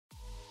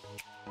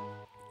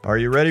Are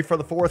you ready for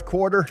the fourth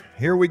quarter?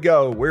 Here we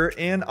go. We're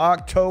in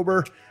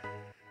October.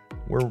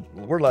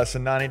 We're less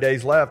than 90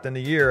 days left in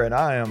the year, and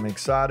I am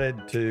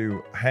excited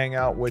to hang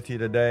out with you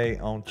today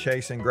on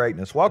Chasing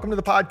Greatness. Welcome to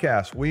the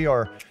podcast.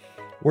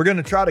 We're going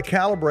to try to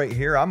calibrate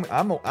here. I'm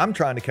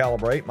trying to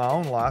calibrate my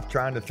own life,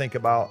 trying to think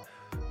about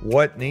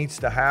what needs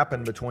to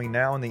happen between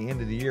now and the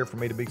end of the year for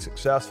me to be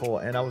successful.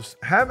 And I was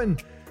having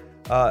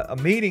a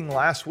meeting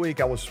last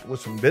week. I was with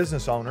some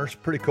business owners.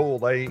 Pretty cool.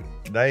 They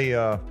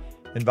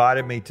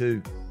invited me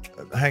to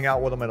hang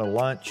out with them at a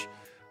lunch.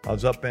 I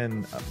was up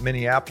in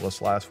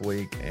Minneapolis last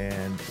week,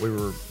 and we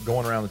were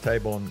going around the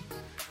table and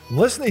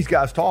listening to these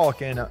guys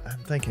talk, and I'm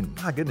thinking,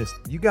 my goodness,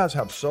 you guys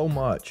have so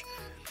much.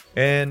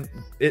 And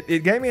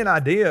it gave me an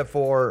idea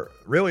for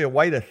really a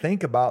way to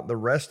think about the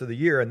rest of the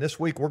year. And this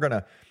week I'm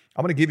going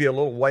to give you a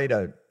little way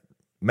to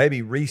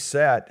maybe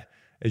reset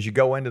as you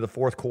go into the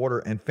fourth quarter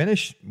and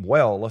finish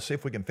well. Let's see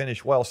if we can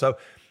finish well. So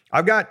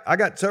I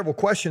got several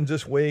questions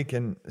this week,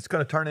 and it's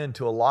going to turn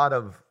into a lot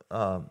of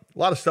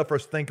stuff for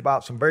us to think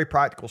about, some very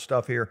practical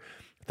stuff here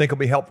I think will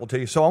be helpful to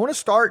you. So I want to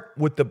start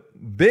with the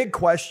big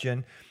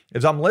question.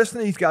 As I'm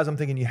listening to these guys, I'm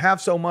thinking, you have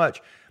so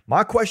much.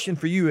 My question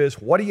for you is,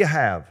 what do you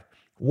have?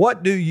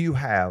 What do you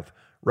have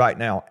right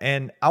now?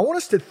 And I want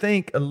us to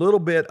think a little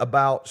bit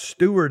about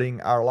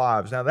stewarding our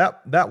lives. Now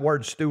that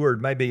word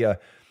steward may be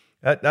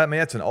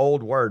that's an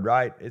old word,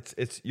 right?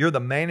 It's you're the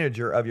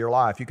manager of your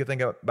life. You could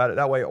think about it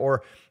that way.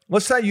 Or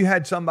let's say you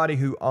had somebody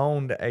who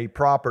owned a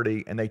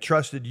property and they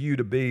trusted you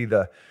to be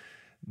the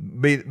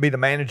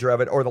manager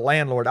of it, or the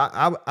landlord.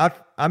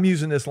 I'm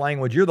using this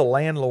language. You're the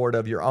landlord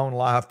of your own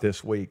life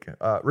this week,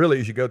 really,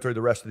 as you go through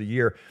the rest of the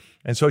year.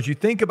 And so as you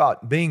think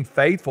about being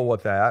faithful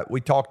with that, we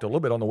talked a little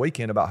bit on the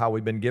weekend about how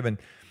we've been given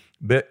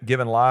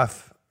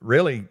life.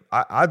 Really,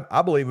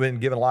 I believe we've been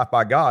given life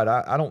by God.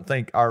 I don't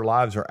think our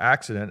lives are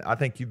accident. I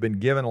think you've been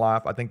given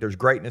life. I think there's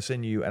greatness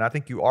in you, and I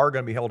think you are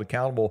going to be held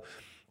accountable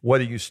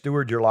whether you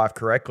steward your life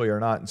correctly or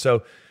not. And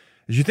so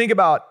as you think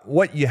about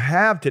what you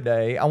have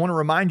today, I want to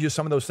remind you of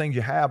some of those things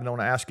you have, and I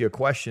want to ask you a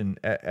question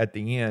at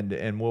the end,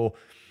 and we'll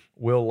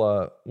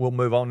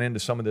move on into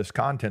some of this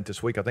content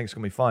this week. I think it's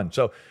going to be fun.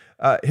 So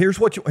here's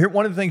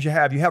one of the things you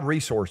have. You have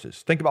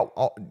resources. Think about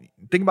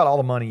all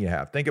the money you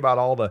have. Think about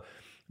all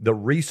the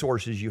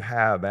resources you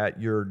have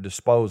at your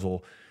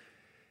disposal.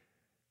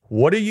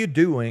 What are you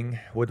doing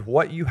with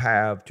what you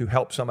have to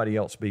help somebody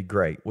else be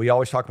great? We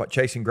always talk about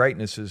chasing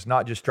greatness is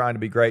not just trying to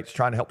be great, it's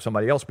trying to help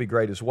somebody else be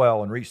great as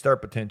well and reach their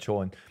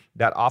potential. And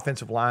that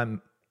offensive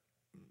lineman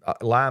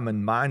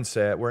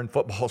mindset, we're in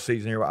football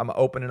season here, I'm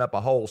opening up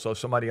a hole so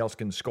somebody else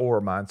can score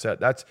mindset.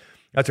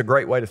 That's a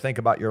great way to think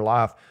about your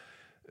life.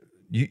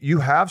 You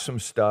have some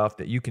stuff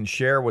that you can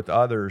share with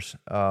others,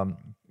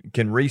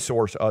 can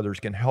resource others,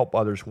 can help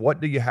others.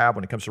 What do you have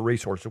when it comes to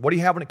resources? What do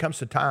you have when it comes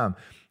to time?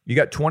 You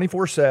got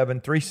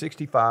 24/7,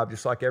 365,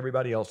 just like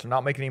everybody else. They're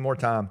not making any more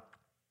time.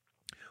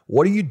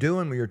 What are you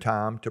doing with your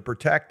time to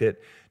protect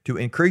it, to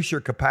increase your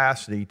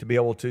capacity, to be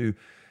able to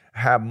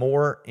have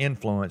more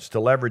influence, to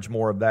leverage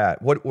more of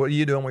that? What are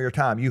you doing with your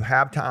time? You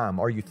have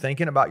time. Are you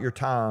thinking about your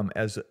time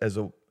as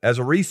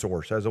a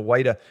resource, as a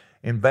way to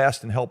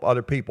invest and help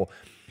other people?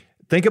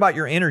 Think about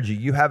your energy.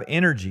 You have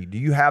energy. Do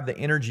you have the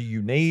energy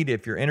you need?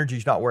 If your energy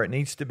is not where it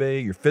needs to be,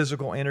 your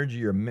physical energy,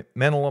 your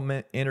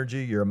mental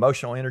energy, your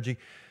emotional energy,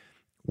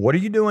 what are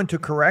you doing to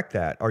correct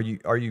that? Are you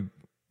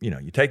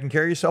taking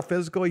care of yourself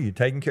physically? You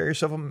taking care of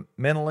yourself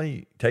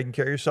mentally? Taking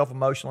care of yourself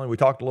emotionally? We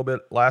talked a little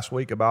bit last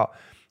week about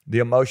the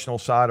emotional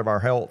side of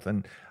our health,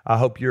 and I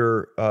hope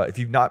if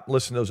you've not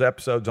listened to those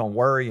episodes on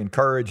worry and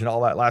courage and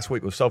all that, last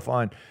week was so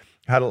fun.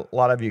 Had a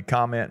lot of you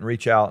comment and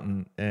reach out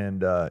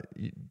and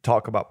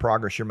talk about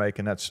progress you're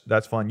making.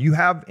 That's fun. You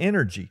have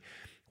energy.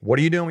 What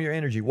are you doing with your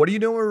energy? What are you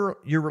doing with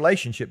your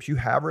relationships? You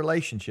have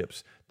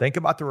relationships. Think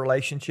about the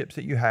relationships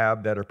that you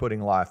have that are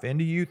putting life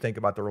into you. Think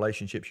about the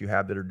relationships you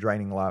have that are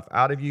draining life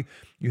out of you.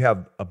 You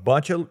have a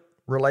bunch of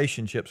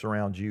relationships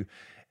around you,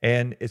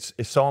 and it's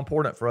so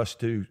important for us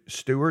to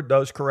steward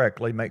those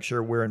correctly, make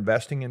sure we're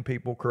investing in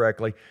people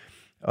correctly.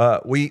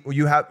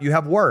 You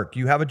have work,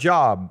 you have a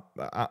job.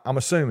 I'm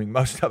assuming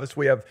most of us,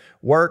 we have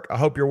work. I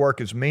hope your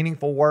work is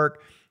meaningful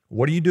work.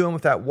 What are you doing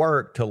with that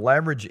work to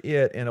leverage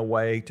it in a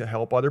way to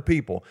help other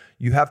people?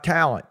 You have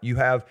talent. You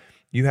have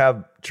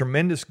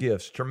tremendous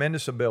gifts,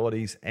 tremendous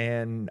abilities.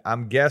 And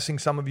I'm guessing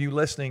some of you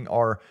listening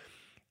are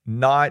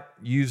not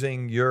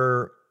using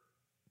your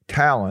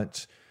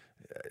talents,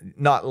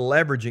 not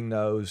leveraging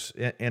those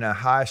in a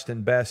highest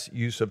and best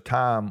use of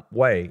time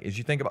way. As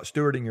you think about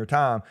stewarding your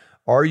time,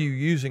 are you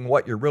using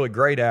what you're really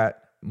great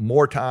at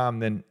more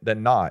time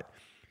than not?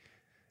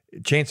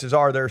 Chances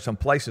are there are some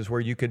places where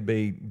you could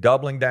be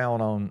doubling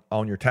down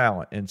on your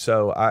talent. And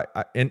so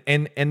and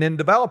then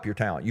develop your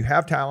talent. You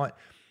have talent.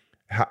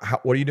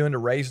 What are you doing to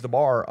raise the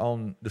bar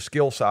on the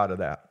skill side of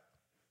that?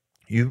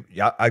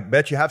 I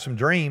bet you have some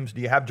dreams. Do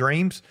you have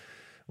dreams?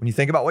 When you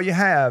think about what you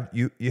have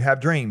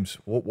dreams.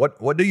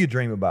 What do you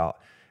dream about?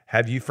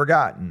 Have you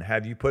forgotten?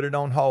 Have you put it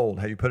on hold?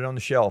 Have you put it on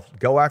the shelf?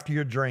 Go after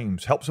your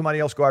dreams. Help somebody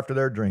else go after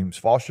their dreams.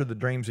 Foster the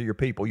dreams of your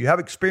people. You have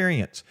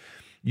experience.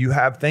 You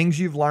have things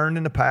you've learned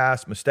in the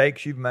past,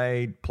 mistakes you've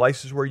made,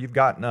 places where you've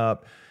gotten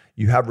up.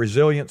 You have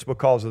resilience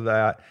because of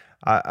that.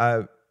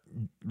 I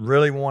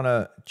really want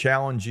to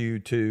challenge you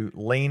to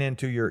lean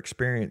into your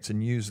experience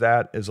and use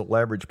that as a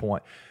leverage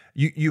point.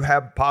 You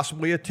have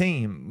possibly a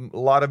team. A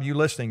lot of you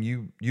listening,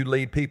 you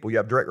lead people. You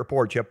have direct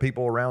reports. You have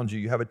people around you.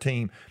 You have a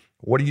team.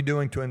 What are you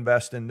doing to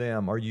invest in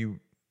them? Are you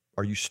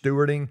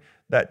stewarding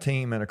that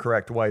team in a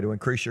correct way to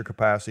increase your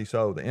capacity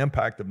so the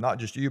impact of not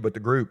just you but the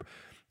group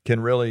can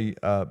really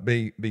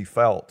be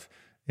felt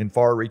in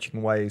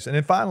far-reaching ways? And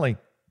then finally,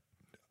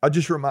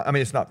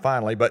 it's not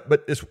finally, but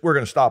we're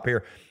going to stop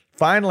here.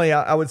 Finally,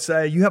 I would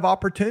say you have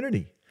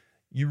opportunity.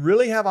 You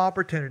really have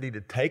opportunity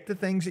to take the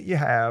things that you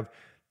have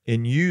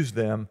and use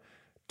them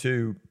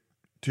to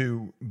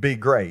be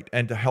great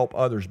and to help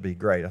others be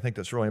great. I think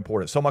that's really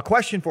important. So my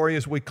question for you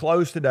as we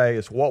close today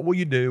is, what will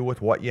you do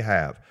with what you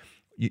have?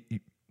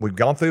 We've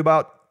gone through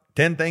about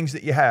 10 things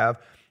that you have.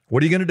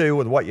 What are you going to do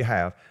with what you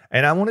have?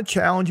 And I want to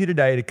challenge you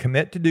today to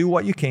commit to do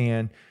what you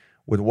can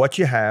with what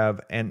you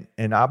have. And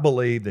I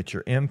believe that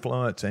your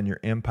influence and your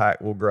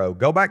impact will grow.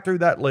 Go back through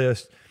that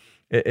list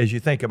as you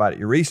think about it.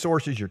 Your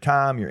resources, your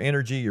time, your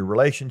energy, your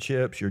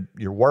relationships,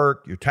 your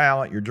work, your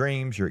talent, your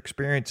dreams, your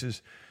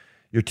experiences,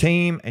 your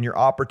team, and your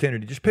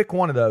opportunity. Just pick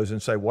one of those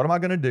and say, what am I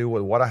going to do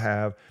with what I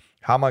have?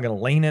 How am I going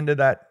to lean into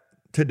that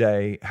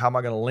today? How am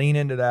I going to lean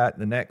into that in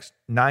the next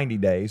 90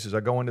 days as I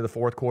go into the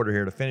fourth quarter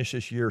here to finish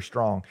this year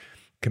strong?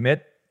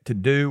 Commit to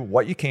do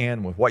what you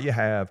can with what you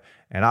have.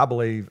 And I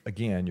believe,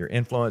 again, your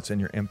influence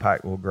and your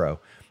impact will grow.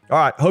 All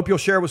right. Hope you'll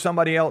share with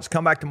somebody else.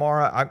 Come back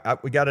tomorrow.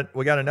 We got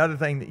another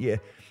thing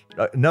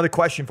another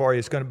question for you.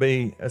 It's going to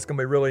be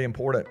really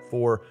important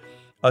for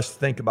us to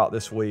think about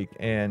this week.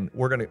 And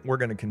we're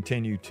going to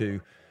continue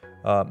to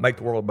make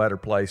the world a better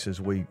place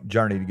as we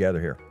journey together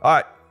here. All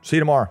right. See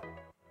you tomorrow.